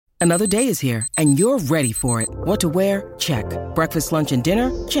Another day is here, and you're ready for it. What to wear? Check. Breakfast, lunch, and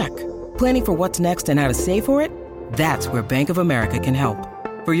dinner? Check. Planning for what's next and how to save for it? That's where Bank of America can help.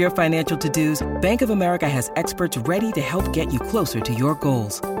 For your financial to-dos, Bank of America has experts ready to help get you closer to your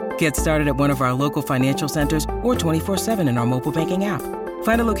goals. Get started at one of our local financial centers or 24/7 in our mobile banking app.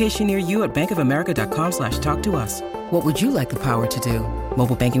 Find a location near you at bankofamerica.com/talktous. What would you like the power to do?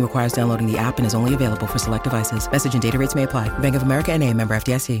 Mobile banking requires downloading the app and is only available for select devices. Message and data rates may apply. Bank of America N.A., member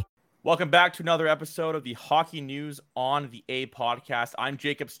FDIC. Welcome back to another episode of the Hockey News on the A podcast. I'm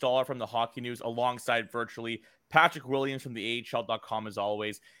Jacob Stoller from the Hockey News, alongside virtually Patrick Williams from the AHL.com as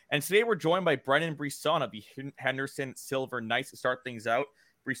always. And today we're joined by Brisson of the Henderson Silver Knights to start things out.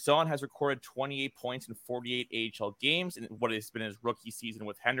 Brisson has recorded 28 points in 48 AHL games in what has been his rookie season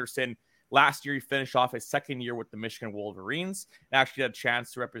with Henderson. Last year, he finished off his second year with the Michigan Wolverines and actually had a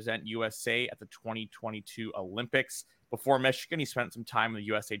chance to represent USA at the 2022 Olympics. Before Michigan, he spent some time in the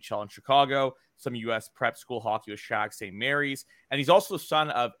USHL in Chicago, some U.S. prep school hockey with Shag St. Mary's, and he's also the son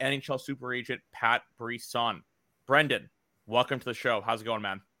of NHL super agent Pat Brisson. Brendan, welcome to the show. How's it going,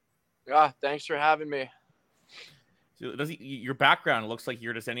 man? Yeah, thanks for having me. So your background looks like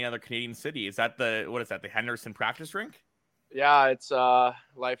you're just any other Canadian city. Is that the Henderson practice rink? Yeah, it's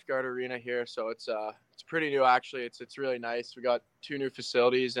Lifeguard Arena here, so it's pretty new actually. It's really nice. We got 2 new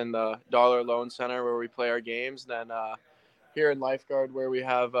facilities in the Dollar Loan Center where we play our games, and then here in Lifeguard where we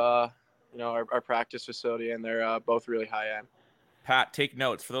have our practice facility, and they're both really high end. Pat, take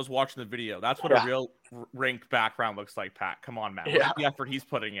notes for those watching the video. That's what a real rink background looks like. Pat, come on, man. Look at the effort he's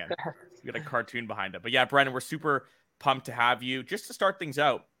putting in. We got a cartoon behind it, but yeah, Brendan, we're super pumped to have you. Just to start things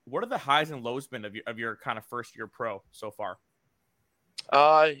out, what are the highs and lows been of your kind of first year pro so far?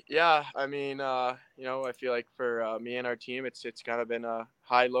 Yeah, I mean, I feel like for me and our team, it's kind of been a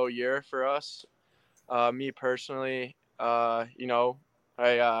high-low year for us. Me personally, I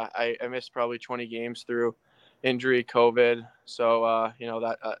missed probably 20 games through injury, COVID. So,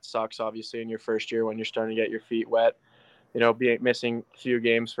 that sucks obviously in your first year when you're starting to get your feet wet, missing a few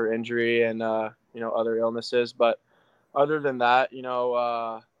games for injury and, other illnesses. But other than that,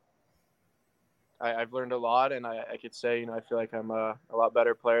 I've learned a lot, and I could say, I feel like I'm a lot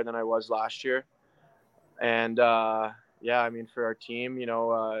better player than I was last year. And, for our team,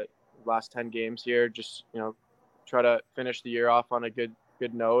 last 10 games here, just, try to finish the year off on a good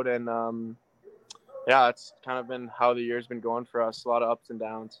note. And, it's kind of been how the year's been going for us. A lot of ups and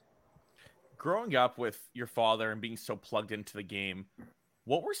downs. Growing up with your father and being so plugged into the game,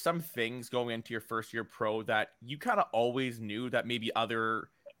 what were some things going into your first year pro that you kind of always knew that maybe other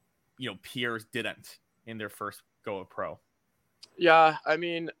peers didn't in their first go of pro? Yeah, I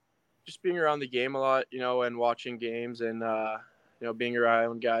mean, just being around the game a lot, and watching games and, being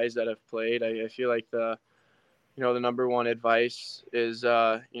around guys that have played, I feel like the number one advice is,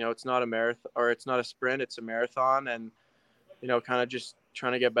 it's not a marathon or it's not a sprint, it's a marathon. And, kind of just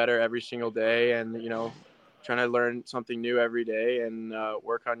trying to get better every single day and, trying to learn something new every day and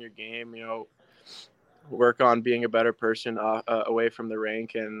work on your game, work on being a better person away from the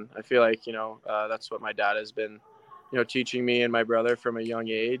rink. And I feel like, that's what my dad has been, teaching me and my brother from a young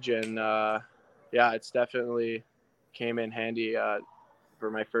age. And it's definitely came in handy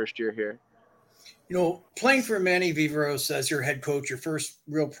for my first year here. Playing for Manny Viveiros as your head coach, your first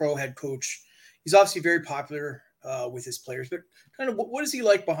real pro head coach, he's obviously very popular with his players, but kind of what is he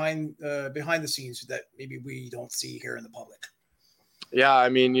like behind the scenes that maybe we don't see here in the public? Yeah, I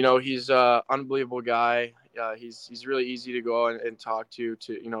mean, he's an unbelievable guy. He's really easy to go and talk to,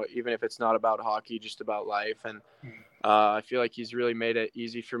 even if it's not about hockey, just about life. And I feel like he's really made it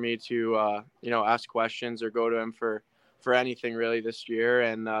easy for me to, ask questions or go to him for anything really this year.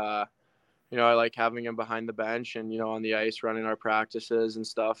 And, I like having him behind the bench and, on the ice running our practices and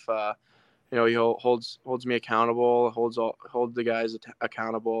stuff. He holds me accountable, hold the guys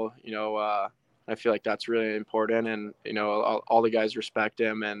accountable, I feel like that's really important, and all the guys respect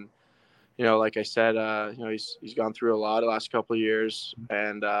him, and like I said, he's gone through a lot the last couple of years,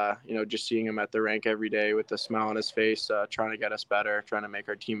 and just seeing him at the rink every day with a smile on his face, trying to get us better, trying to make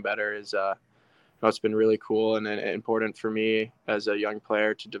our team better is it's been really cool and important for me as a young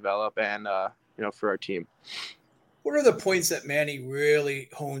player to develop and for our team. What are the points that Manny really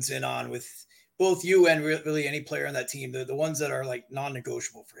hones in on with both you and really any player on that team, the ones that are like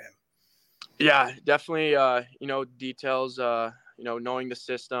non-negotiable for him? Yeah, definitely, details, knowing the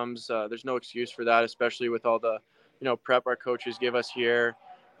systems. There's no excuse for that, especially with all the, prep our coaches give us here.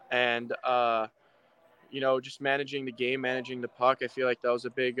 And, just managing the game, managing the puck. I feel like that was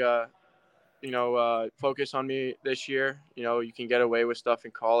a big, focus on me this year. You can get away with stuff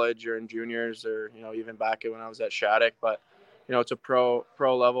in college or in juniors or, even back when I was at Shattuck. But, it's a pro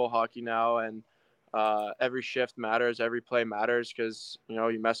level hockey now, and every shift matters, every play matters, because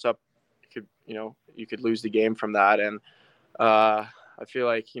you mess up, you could lose the game from that. And I feel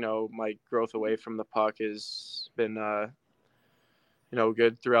like my growth away from the puck has been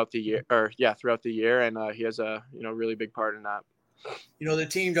good throughout the year, and he has a really big part in that. The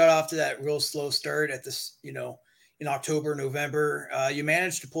team got off to that real slow start at this, in October, November. You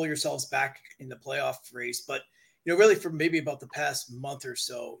managed to pull yourselves back in the playoff race, but really for maybe about the past month or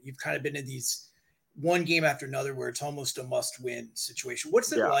so, you've kind of been in these one game after another where it's almost a must-win situation.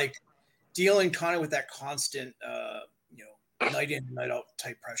 What's it like dealing kind of with that constant, night in, night out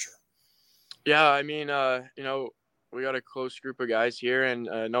type pressure? Yeah, I mean, we got a close group of guys here, and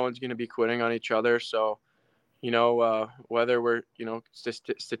no one's going to be quitting on each other. So, whether we're,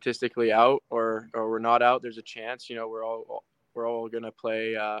 statistically out or we're not out, there's a chance, we're all going to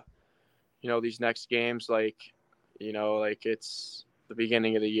play, these next games like it's the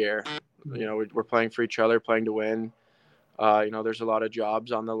beginning of the year. We're playing for each other, playing to win. There's a lot of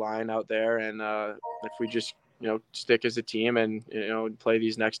jobs on the line out there, and if we just stick as a team and play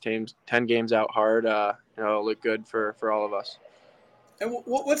these next 10 games out hard, it'll look good for all of us. And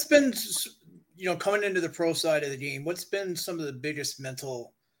what's been coming into the pro side of the game, what's been some of the biggest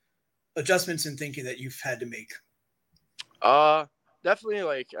mental adjustments in thinking that you've had to make?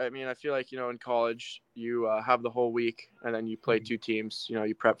 Definitely, I feel like in college you have the whole week and then you play two teams,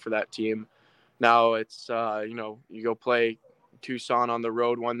 you prep for that team. Now it's you go play Tucson on the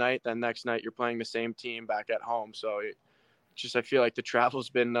road one night, then next night you're playing the same team back at home. So I feel like the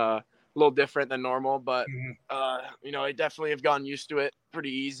travel's been a little different than normal, but I definitely have gotten used to it pretty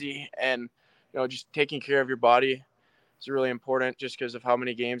easy. And just taking care of your body is really important, just because of how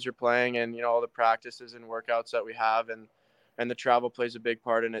many games you're playing and all the practices and workouts that we have, and the travel plays a big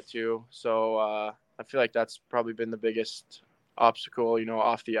part in it too. So I feel like that's probably been the biggest obstacle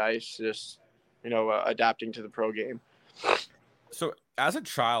off the ice, just adapting to the pro game. So as a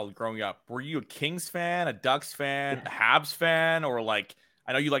child growing up, were you a Kings fan, a Ducks fan, a Habs fan, or I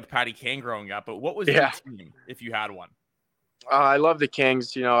know you liked Patty Kane growing up, but what was your team if you had one? I love the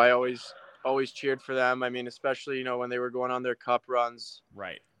Kings. I always cheered for them. I mean, especially when they were going on their cup runs.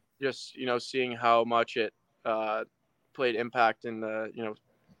 Right. Just seeing how much it played impact in the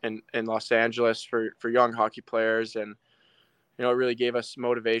in Los Angeles for young hockey players, and it really gave us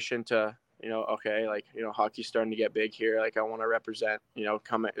motivation to hockey's starting to get big here. I want to represent, I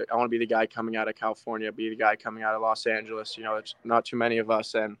want to be the guy coming out of California, be the guy coming out of Los Angeles. It's not too many of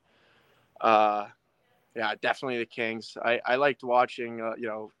us. And definitely the Kings. I liked watching,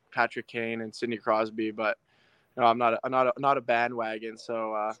 Patrick Kane and Sidney Crosby, but I'm not a bandwagon.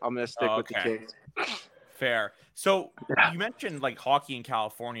 So I'm going to stick with the Kings. Fair. So you mentioned hockey in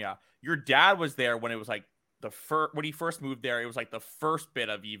California. Your dad was there when it was when he first moved there. It was the first bit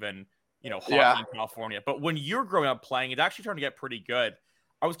of even hockey in California. But when you're growing up playing, it's actually starting to get pretty good.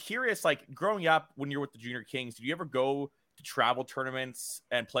 I was curious, growing up when you're with the Junior Kings, did you ever go to travel tournaments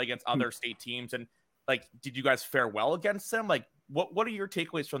and play against other state teams? And did you guys fare well against them? What are your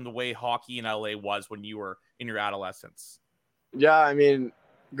takeaways from the way hockey in LA was when you were in your adolescence? Yeah, I mean,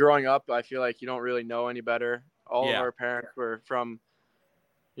 growing up, I feel like you don't really know any better. All of our parents were from,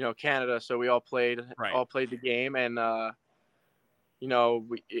 Canada, so we all played the game, and the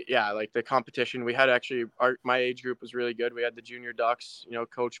competition we had, actually my age group was really good. We had the Junior Ducks,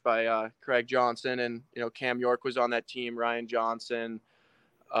 coached by Craig Johnson, and Cam York was on that team, Ryan Johnson,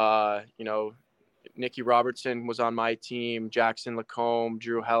 Nicky Robertson was on my team, Jackson Lacombe,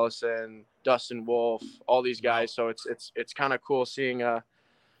 Drew Hellison, Dustin Wolf, all these guys. So it's kind of cool seeing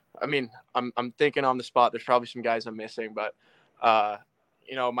I'm thinking on the spot, there's probably some guys I'm missing, but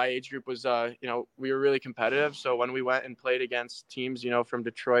my age group was, we were really competitive. So when we went and played against teams, from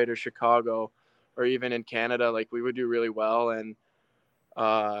Detroit or Chicago, or even in Canada, we would do really well. And,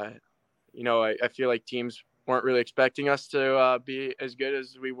 I feel like teams weren't really expecting us to be as good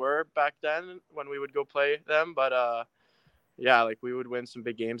as we were back then when we would go play them. But, we would win some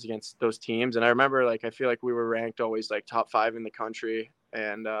big games against those teams. And I remember, I feel like we were ranked always top 5 in the country,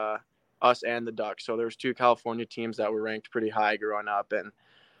 and us and the Ducks. So there was 2 California teams that were ranked pretty high growing up, and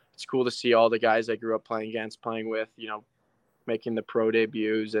it's cool to see all the guys I grew up playing with, making the pro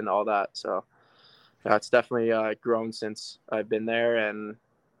debuts and all that. So it's definitely grown since I've been there, and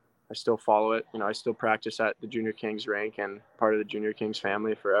I still follow it. I still practice at the Junior Kings rank and part of the Junior Kings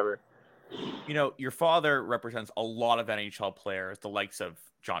family forever. Your father represents a lot of NHL players, the likes of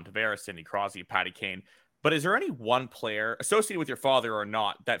John Tavares, Sidney Crosby, Patty Kane. But is there any one player associated with your father or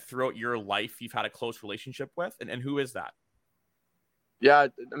not that throughout your life you've had a close relationship with? And who is that? Yeah,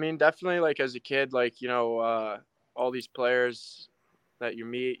 I mean, definitely as a kid, all these players that you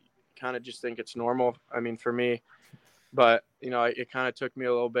meet, kind of just think it's normal. I mean, for me, but it kind of took me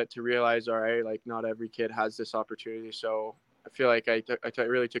a little bit to realize, all right, like not every kid has this opportunity. So I feel like I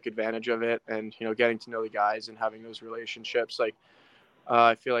really took advantage of it, and getting to know the guys and having those relationships. Like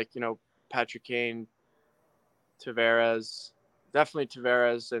I feel like Patrick Kane, definitely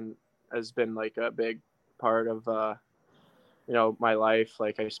Tavares, and has been like a big part of my life.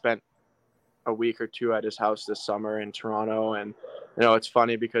 Like I spent a week or two at his house this summer in Toronto, and it's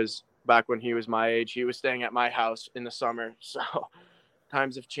funny because back when he was my age, he was staying at my house in the summer. So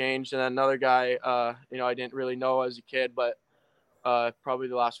times have changed. And another guy, I didn't really know as a kid, but probably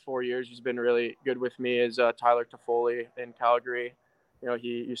the last 4 years he's been really good with me is Tyler Toffoli in Calgary. He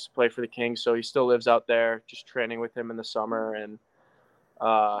used to play for the Kings, so he still lives out there, just training with him in the summer. And,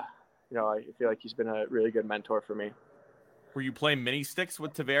 I feel like he's been a really good mentor for me. Were you playing mini sticks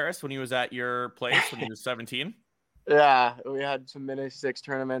with Tavares when he was at your place when he was 17? Yeah, we had some mini six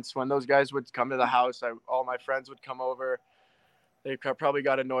tournaments. When those guys would come to the house, all my friends would come over. They probably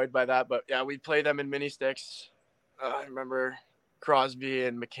got annoyed by that, but yeah, we'd play them in mini sticks. I remember Crosby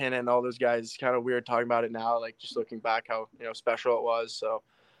and McKinnon, all those guys. It's kind of weird talking about it now, like just looking back how special it was. So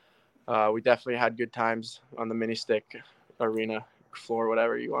we definitely had good times on the mini stick arena floor,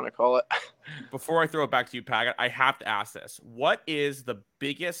 whatever you want to call it. Before I throw it back to you, Pat, I have to ask this. What is the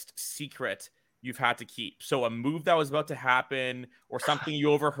biggest secret you've had to keep? So a move that was about to happen or something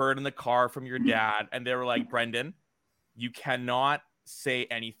you overheard in the car from your dad, and they were like, Brendan, you cannot say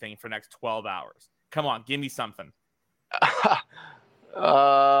anything for the next 12 hours. Come on, give me something.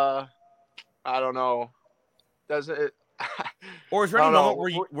 I don't know. Does it? Or is there any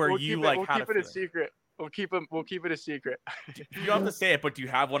moment where we'll you keep like it, had we'll keep it a secret. We'll keep it a secret. You don't have to say it, but do you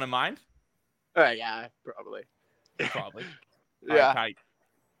have one in mind? Yeah, probably. Probably. Yeah. All right,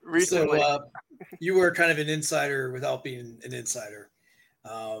 Recently. So you were kind of an insider without being an insider.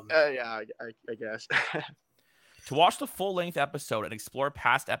 Yeah, I guess. To watch the full-length episode and explore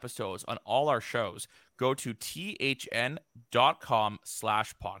past episodes on all our shows, go to thn.com/podcast.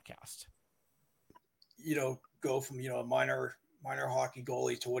 Go from a minor hockey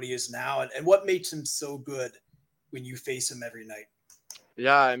goalie to what he is now, and what makes him so good when you face him every night.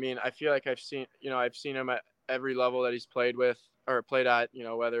 Yeah, I mean, I feel like I've seen him at every level that he's played with or played at.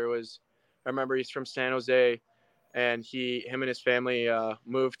 Whether it was, I remember he's from San Jose, and him and his family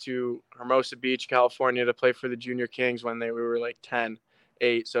moved to Hermosa Beach, California, to play for the Junior Kings when we were like 10,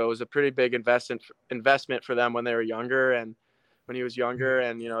 8. So it was a pretty big investment for them when they were younger, and when he was younger,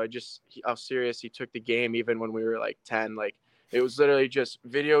 and how serious he took the game even when we were like 10. Like it was literally just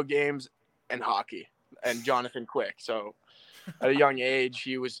video games and hockey and Jonathan Quick. So at a young age,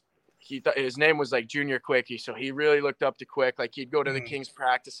 he thought his name was like Junior Quickie, so he really looked up to Quick. Like he'd go to the Kings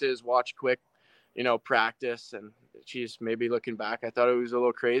practices, watch Quick, practice, and geez, maybe looking back, I thought it was a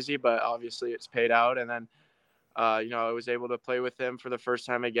little crazy, but obviously it's paid out. And then, I was able to play with him for the first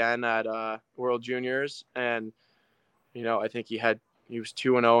time again at World Juniors, and I think he was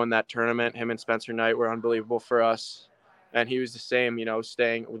 2-0 in that tournament. Him and Spencer Knight were unbelievable for us. And he was the same,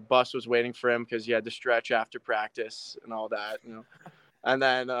 staying. Bus was waiting for him because he had to stretch after practice and all that, And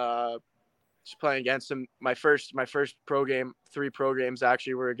then just playing against him, my first pro game, 3 pro games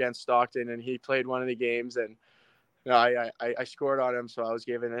actually were against Stockton, and he played one of the games, and I scored on him, so I was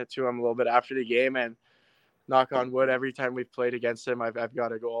giving it to him a little bit after the game, and knock on wood, every time we've played against him, I've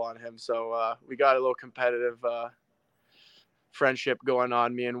got a goal on him. So we got a little competitive friendship going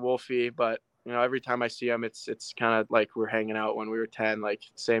on, me and Wolfie, but every time I see him, it's kind of like we're hanging out when we were 10, like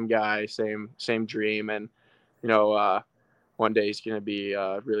same guy, same dream. And, one day he's going to be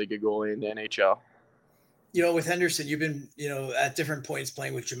a really good goalie in the NHL. With Henderson, you've been, at different points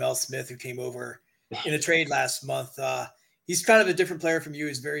playing with Jamel Smith, who came over in a trade last month. He's kind of a different player from you.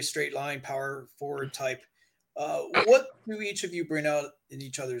 He's very straight line, power forward type. What do each of you bring out in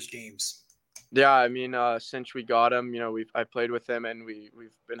each other's games? Yeah, I mean, since we got him, I played with him, and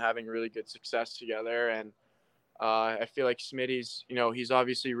we've been having really good success together. And I feel like Smitty's, he's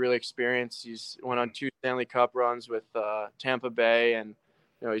obviously really experienced. He's went on 2 Stanley Cup runs with Tampa Bay, and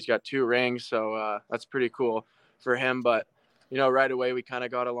he's got 2 rings, so that's pretty cool for him. But right away we kind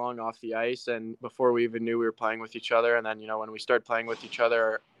of got along off the ice, and before we even knew we were playing with each other. And then when we started playing with each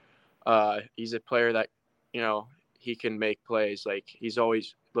other, he's a player that he can make plays. Like he's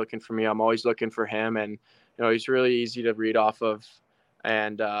always looking for me. I'm always looking for him, and he's really easy to read off of.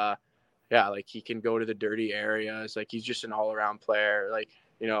 And yeah, like he can go to the dirty areas. Like he's just an all-around player. Like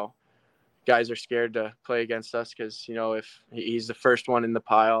guys are scared to play against us because if he's the first one in the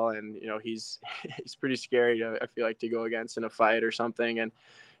pile, and he's pretty scary I feel like to go against in a fight or something. And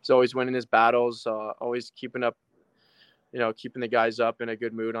he's always winning his battles, always keeping up keeping the guys up in a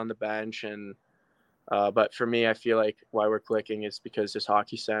good mood on the bench. And but for me, I feel like why we're clicking is because his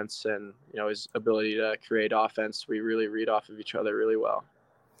hockey sense and, his ability to create offense. We really read off of each other really well.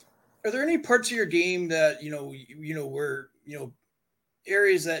 Are there any parts of your game that, were,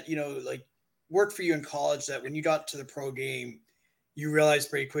 areas that, like worked for you in college that when you got to the pro game, you realized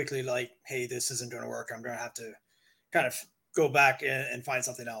pretty quickly, like, hey, this isn't going to work. I'm going to have to kind of go back and find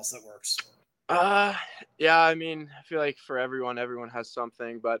something else that works. Yeah, I mean, I feel like for everyone has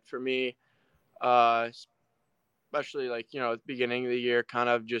something, but for me, especially like, at the beginning of the year, kind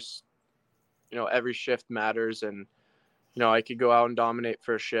of just, every shift matters. And, I could go out and dominate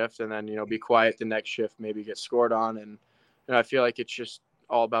for a shift and then, be quiet the next shift, maybe get scored on. And, I feel like it's just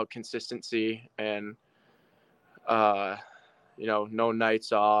all about consistency and, no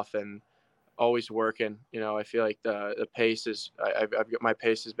nights off and always working. I feel like the pace is, I've got, my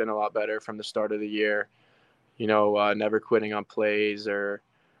pace has been a lot better from the start of the year, never quitting on plays or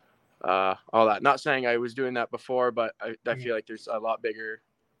all that. Not saying I was doing that before, but I feel like there's a lot bigger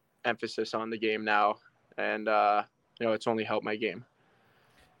emphasis on the game now. And, it's only helped my game.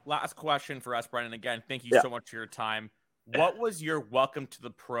 Last question for us, Brendan. Again, thank you so much for your time. What was your welcome to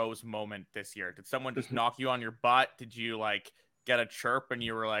the pros moment this year? Did someone just knock you on your butt? Did you get a chirp and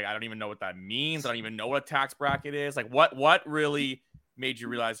you were like, I don't even know what that means. I don't even know what a tax bracket is. Like what really made you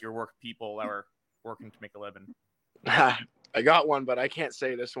realize you're work people that were working to make a living? I got one, but I can't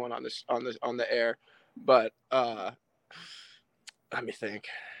say this one on the air. But let me think.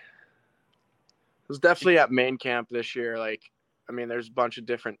 It was definitely at main camp this year. There's a bunch of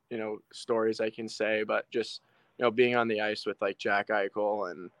different, stories I can say, but just, being on the ice with Jack Eichel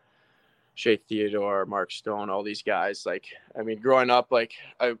and Shea Theodore, Mark Stone, all these guys, growing up,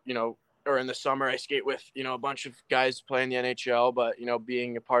 or in the summer, I skate with, a bunch of guys playing the NHL, but,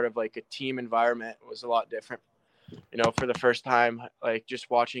 being a part of a team environment was a lot different. For the first time, just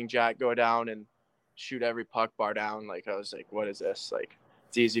watching Jack go down and shoot every puck bar down, I was like, what is this?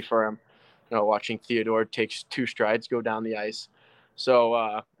 It's easy for him. Watching Theodore takes 2 strides, go down the ice. So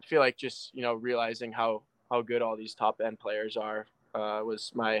I feel like just, realizing how good all these top end players are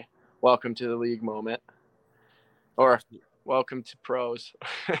was my welcome to the league moment, or welcome to pros.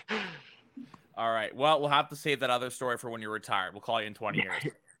 All right. Well, we'll have to save that other story for when you're retired. We'll call you in 20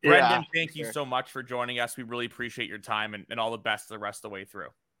 years. Brendan, thank you so much for joining us. We really appreciate your time and all the best the rest of the way through.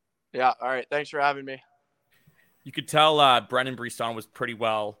 Yeah. All right. Thanks for having me. You could tell Brendan Brisson was pretty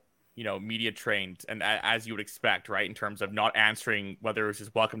well, media trained, and as you would expect, right, in terms of not answering whether it was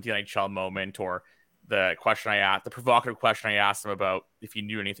his welcome to the NHL moment or the provocative question I asked him about if he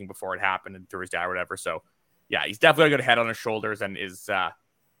knew anything before it happened in Thursday or whatever. So, yeah, he's definitely got a good head on his shoulders and is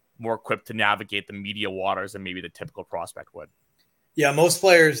more equipped to navigate the media waters than maybe the typical prospect would. Yeah, most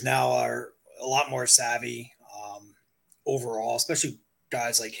players now are a lot more savvy overall, especially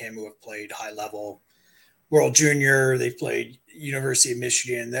guys like him who have played high level World Junior. They've played University of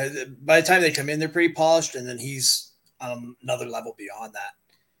Michigan. By the time they come in, they're pretty polished, and then he's on another level beyond that,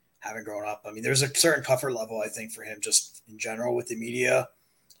 having grown up. There's a certain comfort level, I think, for him just in general with the media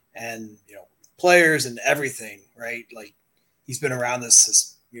and, players and everything, right? He's been around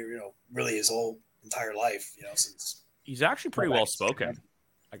this really his whole entire life, since. He's actually pretty well spoken.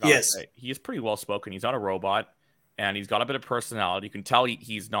 Yes. He is pretty well spoken. He's not a robot, and he's got a bit of personality. You can tell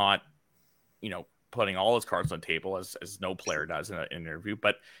he's not, putting all his cards on the table as no player does in an interview.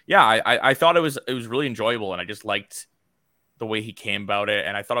 But yeah, I thought it was really enjoyable, and I just liked the way he came about it.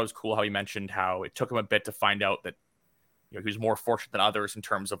 And I thought it was cool how he mentioned how it took him a bit to find out that, he was more fortunate than others in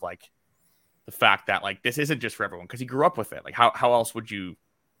terms of the fact that this isn't just for everyone, because he grew up with it. How else would you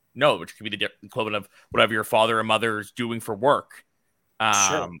know, which could be the equivalent of whatever your father or mother is doing for work.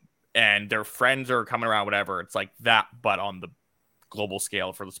 Sure. And their friends are coming around, whatever. It's like that, but on the global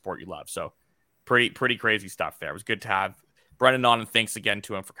scale for the sport you love. So pretty crazy stuff there. It was good to have Brendan on, and thanks again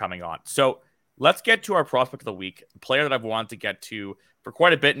to him for coming on. So let's get to our prospect of the week, a player that I've wanted to get to for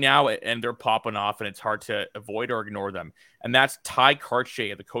quite a bit now, and they're popping off, and it's hard to avoid or ignore them. And that's Ty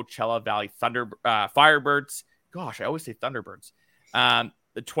Kartche of the Coachella Valley Firebirds. Gosh, I always say Thunderbirds.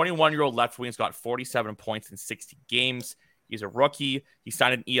 The 21-year-old left wing's got 47 points in 60 games. He's a rookie. He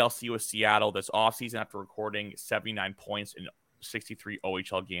signed an ELC with Seattle this offseason after recording 79 points in 63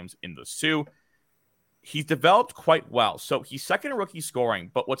 OHL games in the Sioux. He's developed quite well. So he's second in rookie scoring.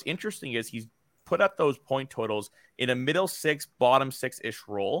 But what's interesting is he's put up those point totals in a middle 6, bottom 6-ish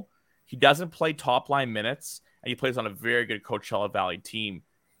role. He doesn't play top-line minutes, and he plays on a very good Coachella Valley team.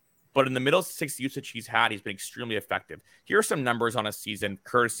 But in the middle 6 usage he's had, he's been extremely effective. Here are some numbers on a season,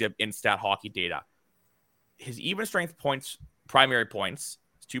 courtesy of Instat Hockey Data. His even strength points, primary points,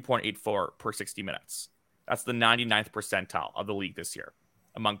 is 2.84 per 60 minutes. That's the 99th percentile of the league this year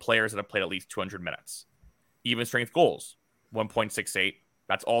among players that have played at least 200 minutes. Even strength goals, 1.68.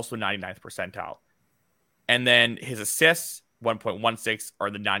 That's also 99th percentile. And then his assists, 1.16, are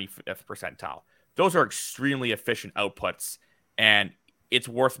the 95th percentile. Those are extremely efficient outputs, and it's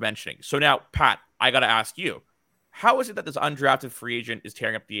worth mentioning. So now, Pat, I got to ask you, how is it that this undrafted free agent is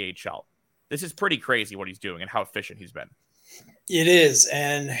tearing up the AHL? This is pretty crazy what he's doing and how efficient he's been. It is.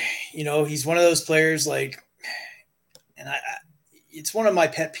 And, he's one of those players and it's one of my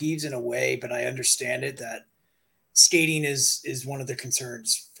pet peeves in a way, but I understand it, that skating is one of the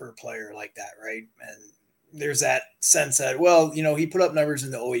concerns for a player like that, right? And there's that sense that, he put up numbers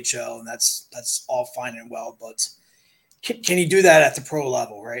in the OHL, and that's all fine and well, but can he do that at the pro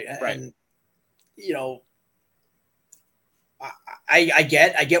level, right? Right. And I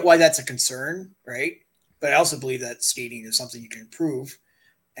get why that's a concern, right? But I also believe that skating is something you can improve,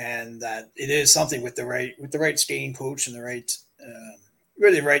 and that it is something with the right skating coach and the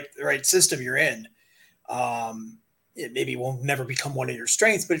right system you're in. It maybe won't never become one of your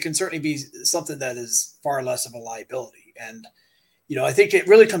strengths, but it can certainly be something that is far less of a liability. And, I think it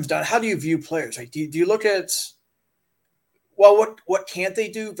really comes down, how do you view players? Right? Do you look at, what can't they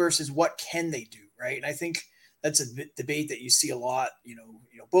do versus what can they do? Right. And I think that's a debate that you see a lot,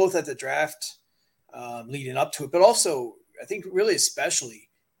 both at the draft leading up to it, but also I think really, especially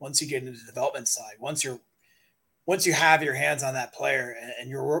once you get into the development side, once you have your hands on that player and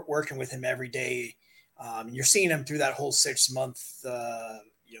you're working with him every day, you're seeing him through that whole 6-month,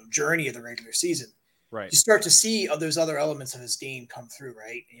 journey of the regular season. Right. You start to see those other elements of his game come through,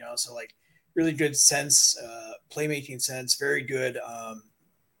 right? So like really good sense, playmaking sense, very good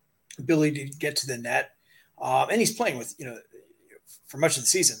ability to get to the net. And he's playing with, for much of the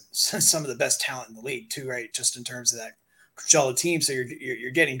season, some of the best talent in the league too, right? Just in terms of that Coachella team. So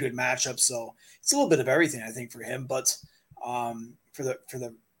you're getting good matchups. So it's a little bit of everything, I think, for him. But for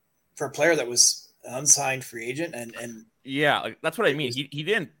a player that was an unsigned free agent and yeah, like, that's what I mean. He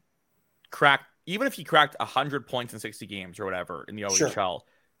didn't crack, even if he cracked 100 points in 60 games or whatever in the OHL, sure.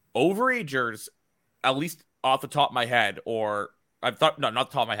 Overagers, at least off the top of my head, or I've thought, no, not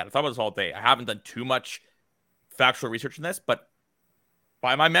the top of my head, I thought about this all day. I haven't done too much factual research in this, but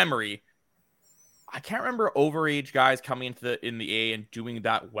by my memory, I can't remember overage guys coming in the A and doing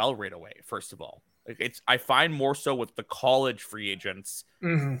that well right away. First of all, I find more so with the college free agents,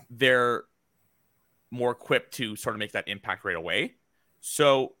 they're more equipped to sort of make that impact right away.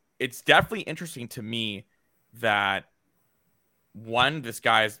 So it's definitely interesting to me that, one, this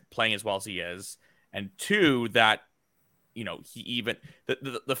guy is playing as well as he is, and two, that he even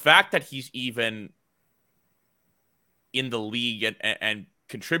the fact that he's even in the league and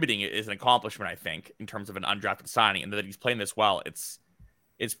contributing is an accomplishment, I think, in terms of an undrafted signing, and that he's playing this well. It's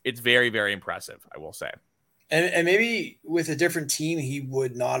very, very impressive, I will say. And maybe with a different team, he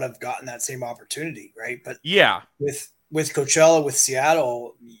would not have gotten that same opportunity, right? But yeah, with Coachella, with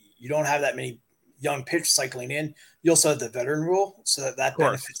Seattle, you don't have that many young pitch cycling in. You also have the veteran rule, so that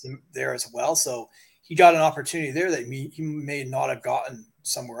benefits him there as well. So he got an opportunity there that he may not have gotten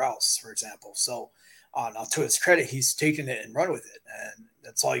somewhere else, for example. So now, to his credit, he's taken it and run with it, and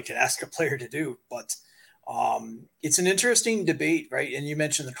that's all you can ask a player to do. But it's an interesting debate, right? And you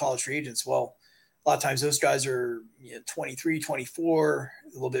mentioned the college free agents. Well, a lot of times those guys are 23, 24,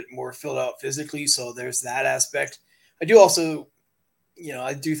 a little bit more filled out physically. So there's that aspect. I do also,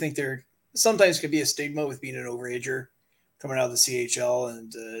 I do think there sometimes could be a stigma with being an overager coming out of the CHL.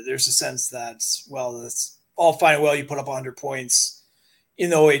 And there's a sense that, well, that's all fine and well. You put up 100 points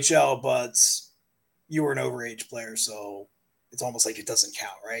in the OHL, but you were an overage player. So it's almost like it doesn't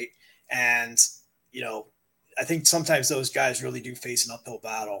count, right? And, I think sometimes those guys really do face an uphill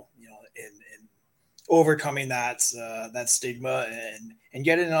battle, in overcoming that stigma and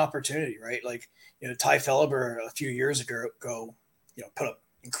getting an opportunity, right? Like, Ty Felber a few years ago, put up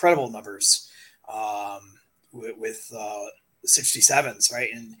incredible numbers with the 67s, right?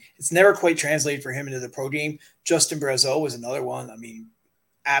 And it's never quite translated for him into the pro game. Justin Brazeau was another one. I mean,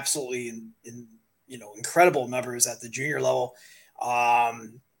 absolutely incredible numbers at the junior level.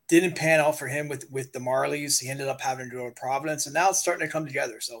 Didn't pan out for him with the Marlies. He ended up having to go to Providence, and now it's starting to come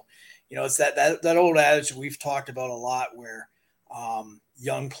together. So, it's that old adage we've talked about a lot, where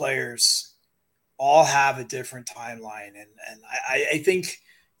young players all have a different timeline, and I think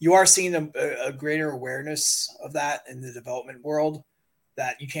you are seeing a greater awareness of that in the development world,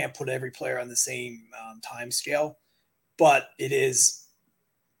 that you can't put every player on the same time scale, but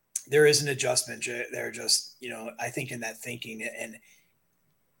there is an adjustment there. Just I think in that thinking, and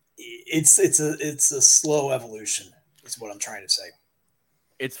it's a slow evolution is what I'm trying to say.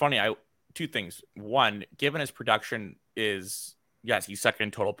 It's funny. two things. One, given his production is, yes, he's second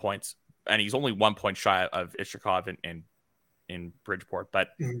in total points, and he's only 1 point shy of Ishikov in Bridgeport. But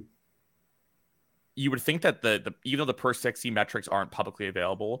you would think that the even though the per 60 metrics aren't publicly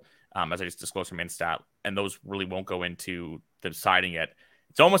available, as I just disclosed from Instat, and those really won't go into deciding it,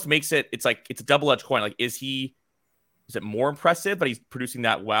 it almost makes it's like it's a double-edged coin. Like, is it more impressive that he's producing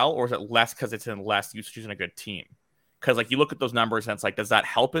that well, or is it less because it's in less usage in a good team? Because like you look at those numbers and it's like, does that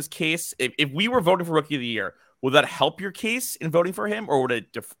help his case? If we were voting for Rookie of the Year, would that help your case in voting for him, or would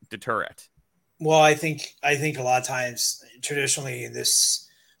it deter it? Well, I think a lot of times traditionally in this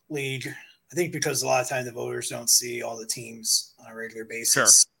league, I think because a lot of times the voters don't see all the teams on a regular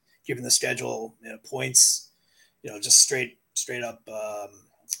basis, given the schedule, points, just straight up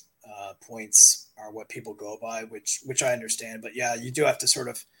points are what people go by, which I understand. But yeah, you do have to sort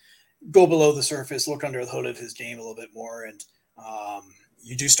of go below the surface, look under the hood of his game a little bit more, and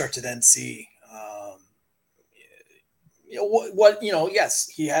you do start to then see, yes,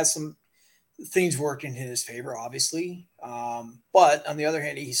 he has some things working in his favor, obviously. But on the other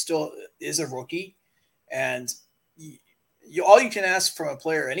hand, he still is a rookie, and all you can ask from a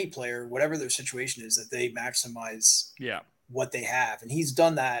player, any player, whatever their situation is, that they maximize what they have. And he's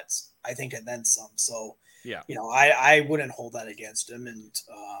done that, I think, and then some. So, I wouldn't hold that against him. And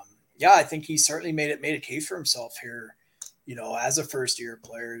I think he certainly made a case for himself here, as a first year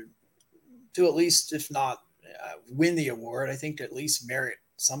player to at least, if not win the award, I think at least merit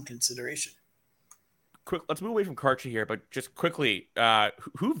some consideration. Quick, let's move away from Karcher here, but just quickly,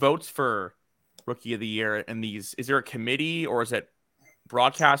 who votes for Rookie of the Year in these? Is there a committee or is it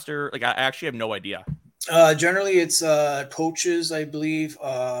broadcaster? Like, I actually have no idea. Generally, it's coaches, I believe,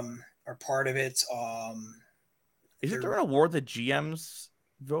 are part of it. Isn't there an award that GMs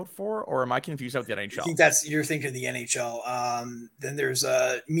vote for, or am I confused about the NHL? I think you're thinking of the NHL. Then there's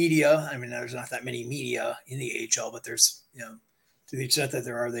media. I mean, there's not that many media in the AHL, but there's, to the extent that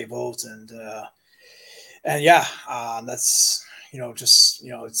there are, they vote. And that's,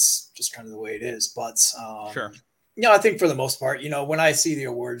 it's just kind of the way it is. But, sure. I think for the most part, when I see the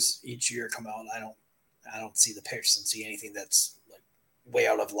awards each year come out, I don't see the picks and see anything that's like way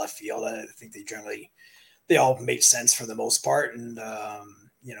out of left field. I think they all make sense for the most part. And,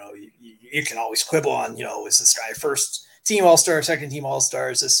 you can always quibble on, is this guy first team All-Star, second team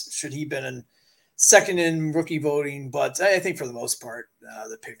All-Star? Should he been in second in rookie voting? But I think for the most part,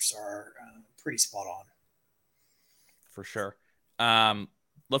 the picks are pretty spot on. For sure.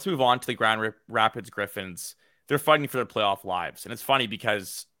 Let's move on to the Grand Rapids Griffins. They're fighting for their playoff lives. And it's funny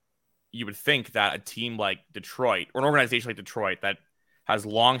because you would think that a team like Detroit, or an organization like Detroit that has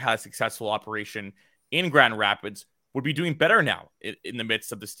long had a successful operation in Grand Rapids, would be doing better now in the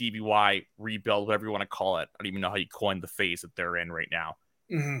midst of the Stevie Y rebuild, whatever you want to call it. I don't even know how you coined the phase that they're in right now.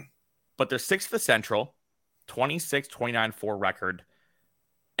 Mm-hmm. But they're sixth of the Central, 26-29-4 record,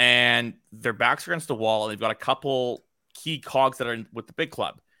 and their backs are against the wall, and they've got a couple key cogs that are with the big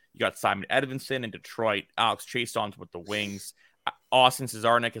club. You got Simon Edvinsson in Detroit, Alex Chaston's with the Wings, Austin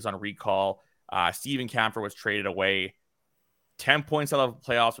Cesarnik is on recall, Steven Kampfer was traded away, 10 points out of the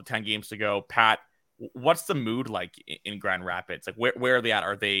playoffs with 10 games to go. Pat, what's the mood like in Grand Rapids? Like, where are they at?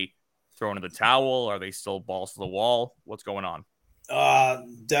 Are they throwing in the towel? Are they still balls to the wall? What's going on?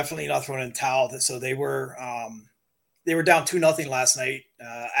 Definitely not throwing in the towel. So they were down 2-0 last night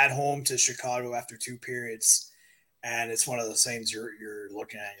at home to Chicago after 2 periods. And it's one of those things you're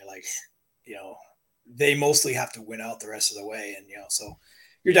looking at, you're like, they mostly have to win out the rest of the way. And, so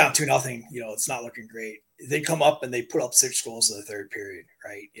you're down 2-0, it's not looking great. They come up and they put up 6 goals in the third period,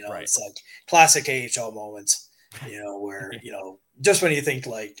 right? Right. It's like classic AHL moments, where, just when you think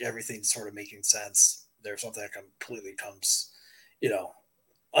like everything's sort of making sense, there's something that completely comes,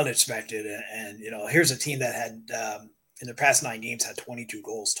 unexpected. And here's a team that had, in the past 9 games, had 22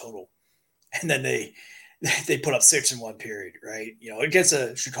 goals total. And then they put up 6 in 1 period, right? Against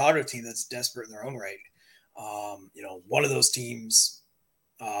a Chicago team that's desperate in their own right. One of those teams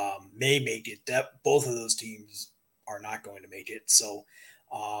may make it. Both of those teams are not going to make it. So,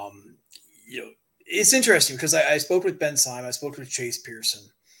 it's interesting because I spoke with Ben Simon. I spoke with Chase Pearson.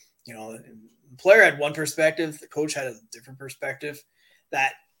 The player had one perspective. The coach had a different perspective.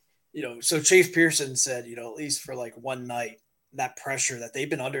 That, so Chase Pearson said, at least for like one night, that pressure that they've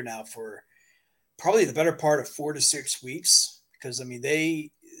been under now for probably the better part of 4 to 6 weeks. Because, I mean,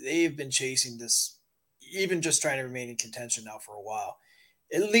 they've been chasing this, even just trying to remain in contention now for a while.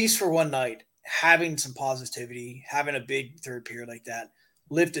 At least for one night, having some positivity, having a big third period like that,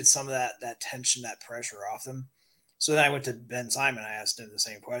 lifted some of that tension, that pressure off them. So then I went to Ben Simon. I asked him the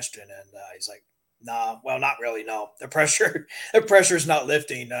same question, and he's like, Nah, well, not really. No, the pressure is not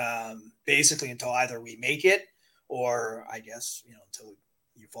lifting. Basically, until either we make it, or I guess until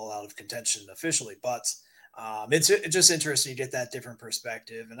you fall out of contention officially. But it's just interesting to get that different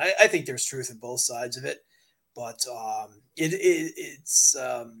perspective, and I think there's truth in both sides of it. But it's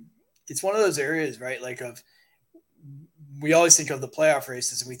one of those areas, right? Like we always think of the playoff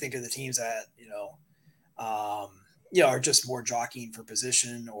races, and we think of the teams that are just more jockeying for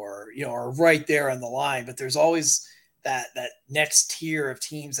position, or are right there on the line. But there's always that next tier of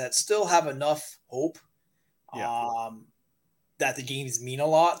teams that still have enough hope that the games mean a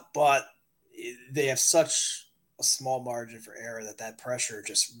lot, but they have such a small margin for error that pressure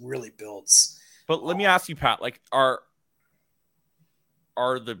just really builds. But let me ask you, Pat, like are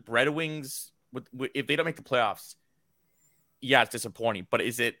the Red Wings, if they don't make the playoffs, yeah, it's disappointing, but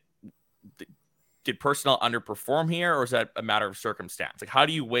did personnel underperform here, or is that a matter of circumstance? Like, how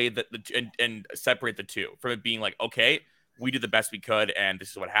do you weigh that and separate the two from it being like, okay, we did the best we could, and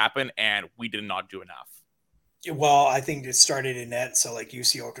this is what happened, and we did not do enough? Well, I think it started in net. So like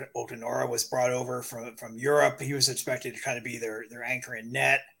UC Okanora was brought over from Europe. He was expected to kind of be their anchor in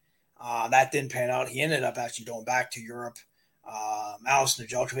net. That didn't pan out. He ended up actually going back to Europe. Alex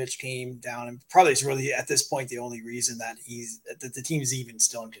Nedeljkovic came down, and probably is really at this point the only reason that the team is even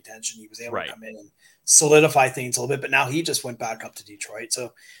still in contention. He was able to come in and solidify things a little bit, but now he just went back up to Detroit.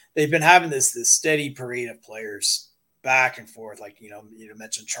 So they've been having this steady parade of players back and forth. Like you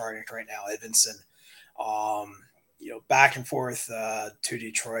mentioned Charnick right now, Edvinson, back and forth to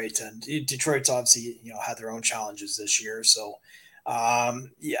Detroit, and Detroit's obviously had their own challenges this year. So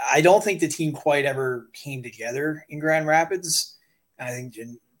I don't think the team quite ever came together in Grand Rapids. And I think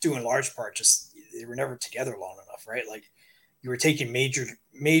due in large part, just they were never together long enough, right? Like you were taking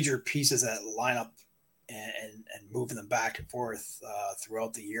major pieces of that lineup and moving them back and forth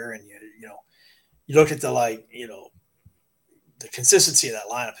throughout the year. And you look at the consistency of that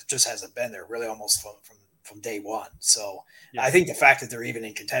lineup, it just hasn't been there really almost from day one. So I think the fact that they're even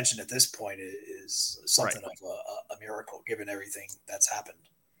in contention at this point is something of a miracle, given everything that's happened.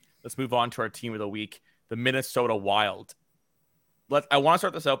 Let's move on to our team of the week, the Minnesota Wild. I want to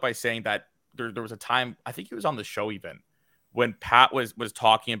start this out by saying that there was a time, I think he was on the show even, when Pat was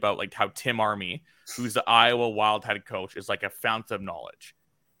talking about like how Tim Army, who's the Iowa Wild head coach, is like a fountain of knowledge.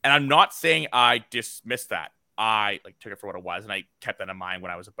 And I'm not saying I dismissed that. I took it for what it was, and I kept that in mind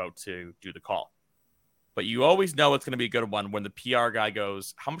when I was about to do the call. But you always know it's going to be a good one when the PR guy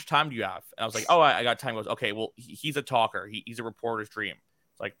goes, "How much time do you have?" And I was like, "Oh, I got time." He goes, "Okay, well, he's a talker. He's a reporter's dream."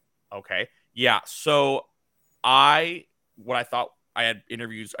 It's like, okay, yeah. So I thought I had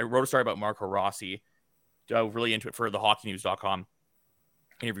interviews. I wrote a story about Marco Rossi. Really into it for the hockeynews.com.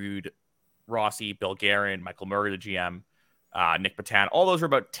 Interviewed Rossi, Bill Guerin, Michael Murray, the GM, Nick Patan. All those were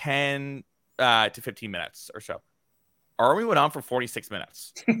about 10 to 15 minutes or so. Army went on for 46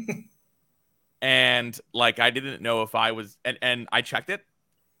 minutes. And I didn't know if I was, and I checked it.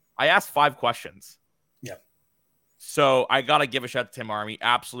 I asked 5 questions. Yeah. So I got to give a shout to Tim Army,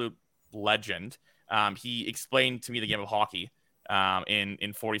 absolute legend. He explained to me the game of hockey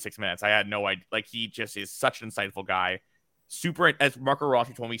in 46 minutes. I had no idea. He just is such an insightful guy. Super, as Marco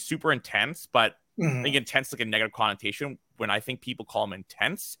Rossi told me, super intense, but I think intense is like a negative connotation. When I think people call him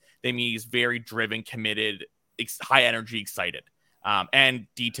intense, they mean he's very driven, committed, high energy, excited, and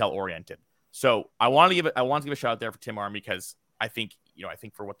detail oriented. So I want to give a shout out there for Tim Army, because I think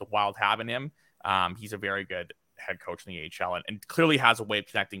for what the Wild have in him, he's a very good head coach in the AHL and clearly has a way of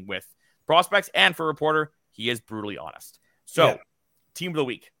connecting with prospects. And for a reporter, he is brutally honest. So Team of the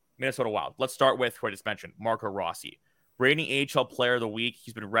week, Minnesota Wild. Let's start with who I just mentioned, Marco Rossi. Reigning AHL player of the week.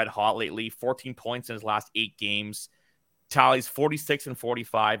 He's been red hot lately. 14 points in his last 8 games. Tallies 46 and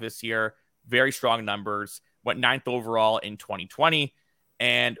 45 this year. Very strong numbers. Went 9th overall in 2020.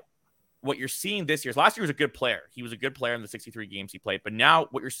 And what you're seeing this year is last year was a good player. He was a good player in the 63 games he played. But now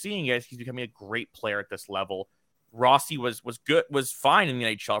what you're seeing is he's becoming a great player at this level. Rossi was fine in the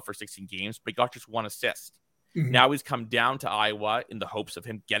NHL for 16 games, but he got just 1 assist. Mm-hmm. Now he's come down to Iowa in the hopes of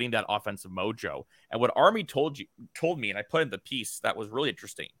him getting that offensive mojo. And what Army told me, and I put in the piece that was really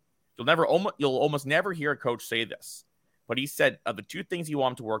interesting. You'll almost never hear a coach say this, but he said the 2 things he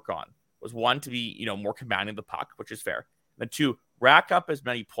wanted to work on was 1, to be more commanding the puck, which is fair. And then 2, rack up as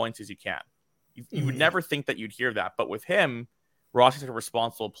many points as you can. You would never think that you'd hear that, but with him, Rossi's a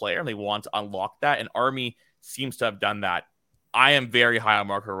responsible player, and they want to unlock that. And Army seems to have done that. I am very high on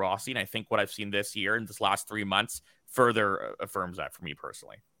Marco Rossi, and I think what I've seen this year in this last 3 months further affirms that for me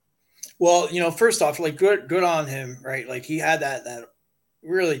personally. Well, first off, good on him, right? He had that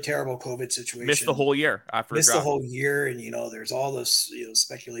really terrible COVID situation. Missed the whole year after the whole year, and there's all this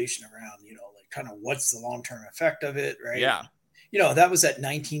speculation around kind of what's the long-term effect of it, right? Yeah. That was at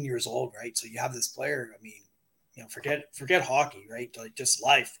 19 years old, right? So you have this player, I mean, forget hockey, right? Like just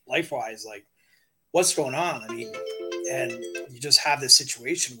life-wise, like what's going on? I mean, and you just have this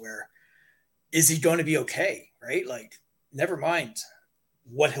situation where is he going to be okay, right? Like, never mind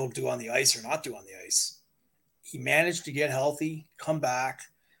what he'll do on the ice or not do on the ice. He managed to get healthy, come back.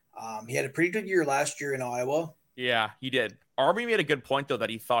 He had a pretty good year last year in Iowa. Yeah, he did. Army made a good point, though, that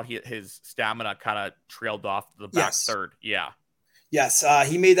he thought his stamina kind of trailed off to the back third. Yeah. Yes,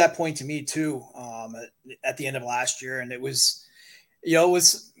 he made that point to me, too, at the end of last year. And it was, it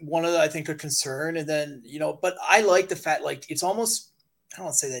was one of the, I think, a concern. And then, but I like the fact, like, it's almost, I don't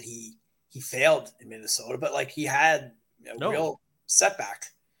want to say that he failed in Minnesota, but like he had a real setback.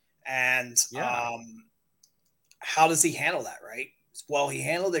 And how does he handle that, right? Well, he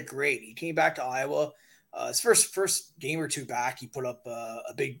handled it great. He came back to Iowa. His first game or two back, he put up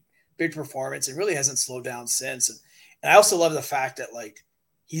a big performance and really hasn't slowed down since. And I also love the fact that like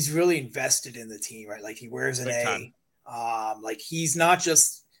he's really invested in the team, right? Like he wears an A. Like he's not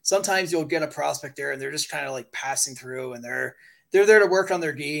just, sometimes you'll get a prospect there and they're just kind of like passing through and they're there to work on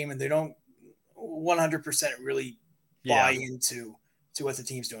their game and they don't 100% really buy into what the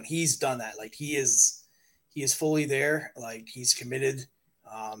team's doing. He's done that. Like he is fully there. Like he's committed.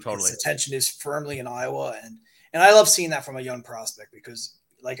 Totally. His attention is firmly in Iowa. And I love seeing that from a young prospect because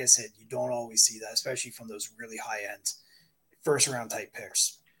like I said, you don't always see that, especially from those really high end first round type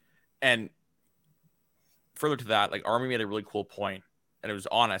picks. And further to that, like Army made a really cool point, and it was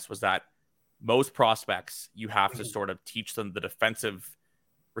honest, was that most prospects, you have to sort of teach them the defensive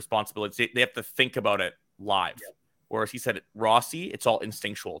responsibilities. They have to think about it live. Yep. Whereas he said, Rossi, it's all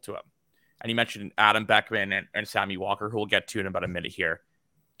instinctual to him. And he mentioned Adam Beckman and Sammy Walker, who we'll get to in about a minute here.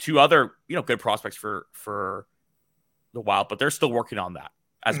 Two other, good prospects for the Wild, but they're still working on that,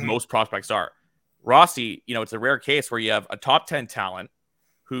 as most prospects are. Rossi, it's a rare case where you have a top 10 talent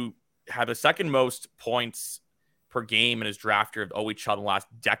who had the second most points per game in his draft year of OHL in the last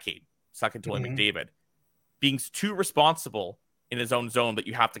decade, second to William McDavid, being too responsible in his own zone that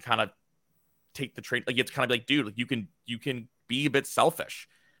you have to kind of take the trade. Like you have to kind of be like, dude, like you can be a bit selfish.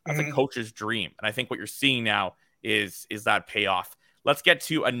 That's a coach's dream. And I think what you're seeing now is that payoff. Let's get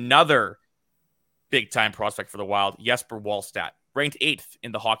to another big time prospect for the Wild, Jesper Wallstedt, ranked 8th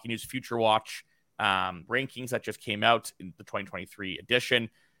in the Hockey News Future Watch rankings that just came out in the 2023 edition.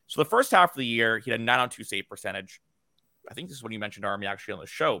 So the first half of the year, he had a 9-on-2 save percentage. I think this is when you mentioned Army actually on the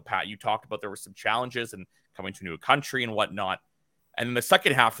show, Pat. You talked about there were some challenges and coming to a new country and whatnot. And in the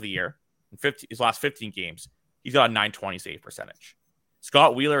second half of the year, in his last 15 games, he's got a 920 save percentage.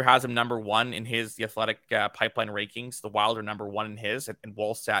 Scott Wheeler has him number 1 in The Athletic pipeline rankings. The Wild are number 1 in his, and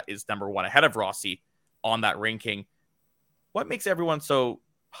Wallstedt is number 1 ahead of Rossi on that ranking. What makes everyone so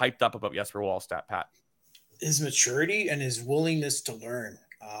hyped up about Jesper Wallstedt, Pat? His maturity and his willingness to learn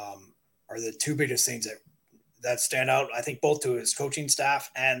are the two biggest things that stand out, I think, both to his coaching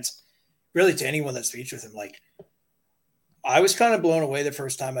staff and really to anyone that speaks with him. Like, I was kind of blown away the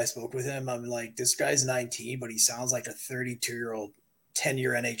first time I spoke with him. I'm like, this guy's 19, but he sounds like a 32-year-old,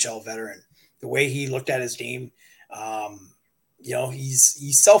 10-year NHL veteran. The way he looked at his game,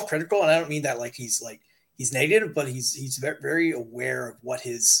 he's self-critical, and I don't mean that like he's negative, but he's very, very aware of what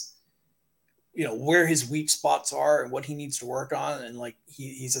his, where his weak spots are and what he needs to work on. And like,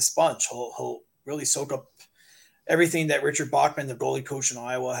 he's a sponge. He'll really soak up everything that Richard Bachman, the goalie coach in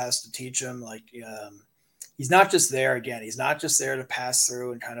Iowa, has to teach him. Like, he's not just there again. He's not just there to pass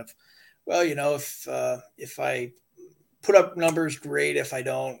through and kind of, well, if I put up numbers, great. If I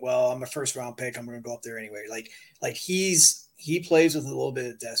don't, well, I'm a first round pick. I'm going to go up there anyway. Like he plays with a little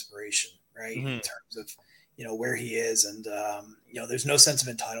bit of desperation, right? In terms of, where he is. And, there's no sense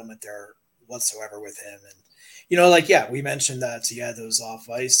of entitlement there whatsoever with him. And, we mentioned that, those off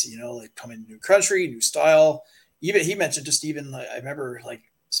ice, like coming to new country, new style. Even he mentioned I remember like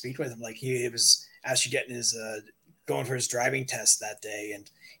speaking with him, like he was actually getting his, going for his driving test that day. And,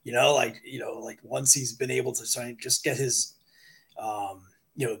 like once he's been able to just get his,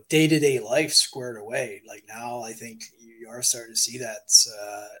 day-to-day life squared away, like now I think you are starting to see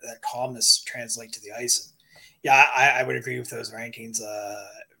that calmness translate to the ice. And I would agree with those rankings.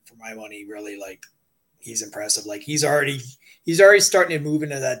 For my money, really, like he's impressive. Like he's already starting to move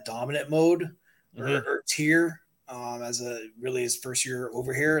into that dominant mode or tier as his first year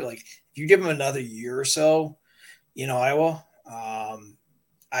over here. Like if you give him another year or so in Iowa,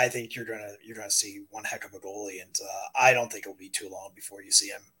 I think you're gonna see one heck of a goalie, and I don't think it'll be too long before you see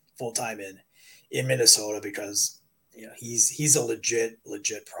him full time in Minnesota because he's a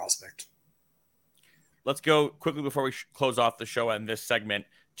legit prospect. Let's go quickly before we close off the show and this segment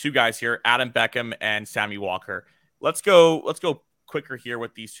two guys here, Adam Beckham and Sammy Walker. Let's go quicker here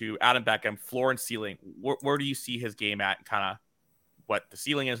with these two. Adam Beckham, floor and ceiling. Where do you see his game at, and kind of what the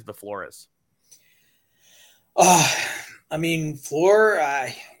ceiling is, the floor is? I mean, floor,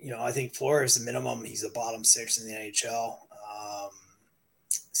 I think floor is the minimum. He's the bottom 6 in the NHL.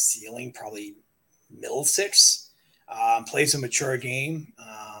 Ceiling, probably middle 6. Plays a mature game.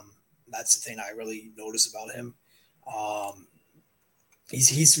 That's the thing I really notice about him.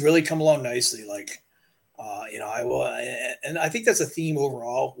 He's really come along nicely, like in Iowa, and I think that's a theme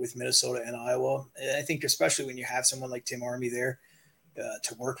overall with Minnesota and Iowa. And I think especially when you have someone like Tim Army there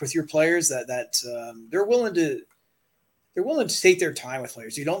to work with your players, that they're willing to take their time with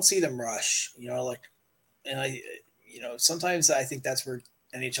players. You don't see them rush, sometimes I think that's where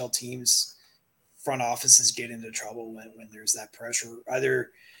NHL teams, front offices get into trouble when there's that pressure,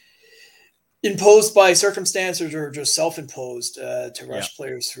 either imposed by circumstances or just self-imposed to rush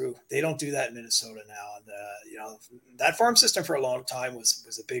players through. They don't do that in Minnesota now. And, that farm system for a long time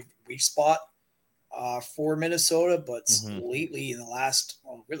was a big weak spot for Minnesota, but lately in the last,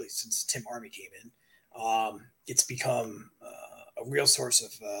 really since Tim Army came in, it's become a real source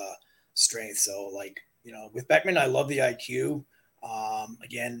of strength. So with Beckman, I love the IQ.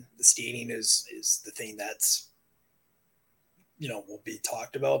 Again, the skating is the thing that's, will be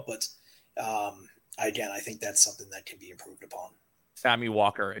talked about, but again, I think that's something that can be improved upon. Sammy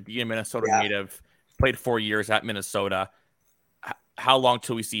Walker, being a Minnesota native, played 4 years at Minnesota. How long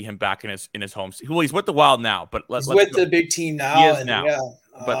till we see him back in his home? Well, he's with the Wild now, but he's with the big team now. He is now. Yeah,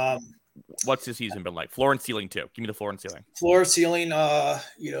 but what's his season been like? Floor and ceiling too. Give me the floor and ceiling. Floor, ceiling. I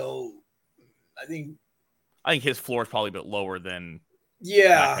think his floor is probably a bit lower than.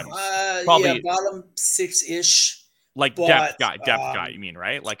 Yeah, probably bottom 6-ish. Like depth guy. You mean,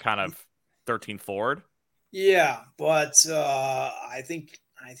 right? Like kind of 13 forward. Yeah, but I think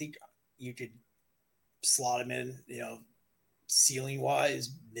you could slot him in. Ceiling wise,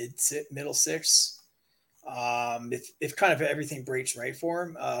 middle 6. If kind of everything breaks right for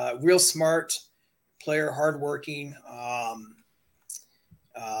him, real smart player, hardworking.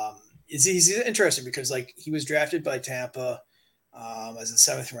 He's interesting because he was drafted by Tampa as a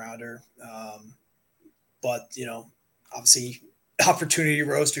 7th rounder, but obviously opportunity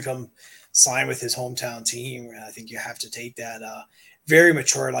rose to come sign with his hometown team. And I think you have to take that very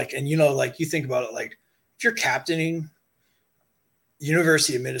mature, you think about it, like if you're captaining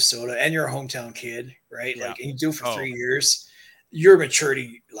University of Minnesota and you're a hometown kid, right? And you do it for 3 years, your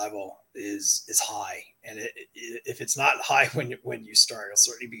maturity level is high. And if it's not high when you start, it'll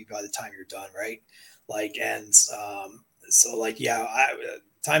certainly be by the time you're done. Right.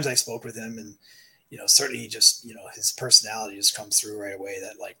 Times I spoke with him and, certainly just, his personality just comes through right away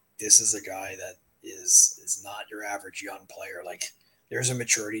that this is a guy that is not your average young player. There's a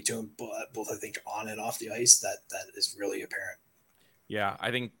maturity to him, both I think on and off the ice that is really apparent. Yeah,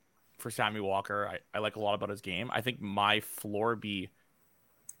 I think for Sammy Walker, I like a lot about his game. I think my floor be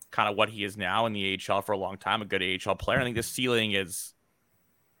kind of what he is now in the AHL for a long time, a good AHL player. I think the ceiling is,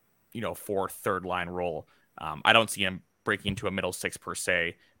 for third line role. I don't see him breaking into a middle 6 per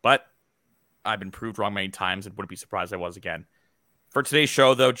se, but I've been proved wrong many times and wouldn't be surprised I was again. For today's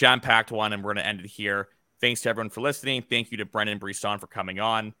show, though, jam-packed one, and we're going to end it here. Thanks to everyone for listening. Thank you to Brendan Brisson for coming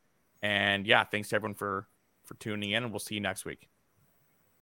on. And, thanks to everyone for tuning in, and we'll see you next week.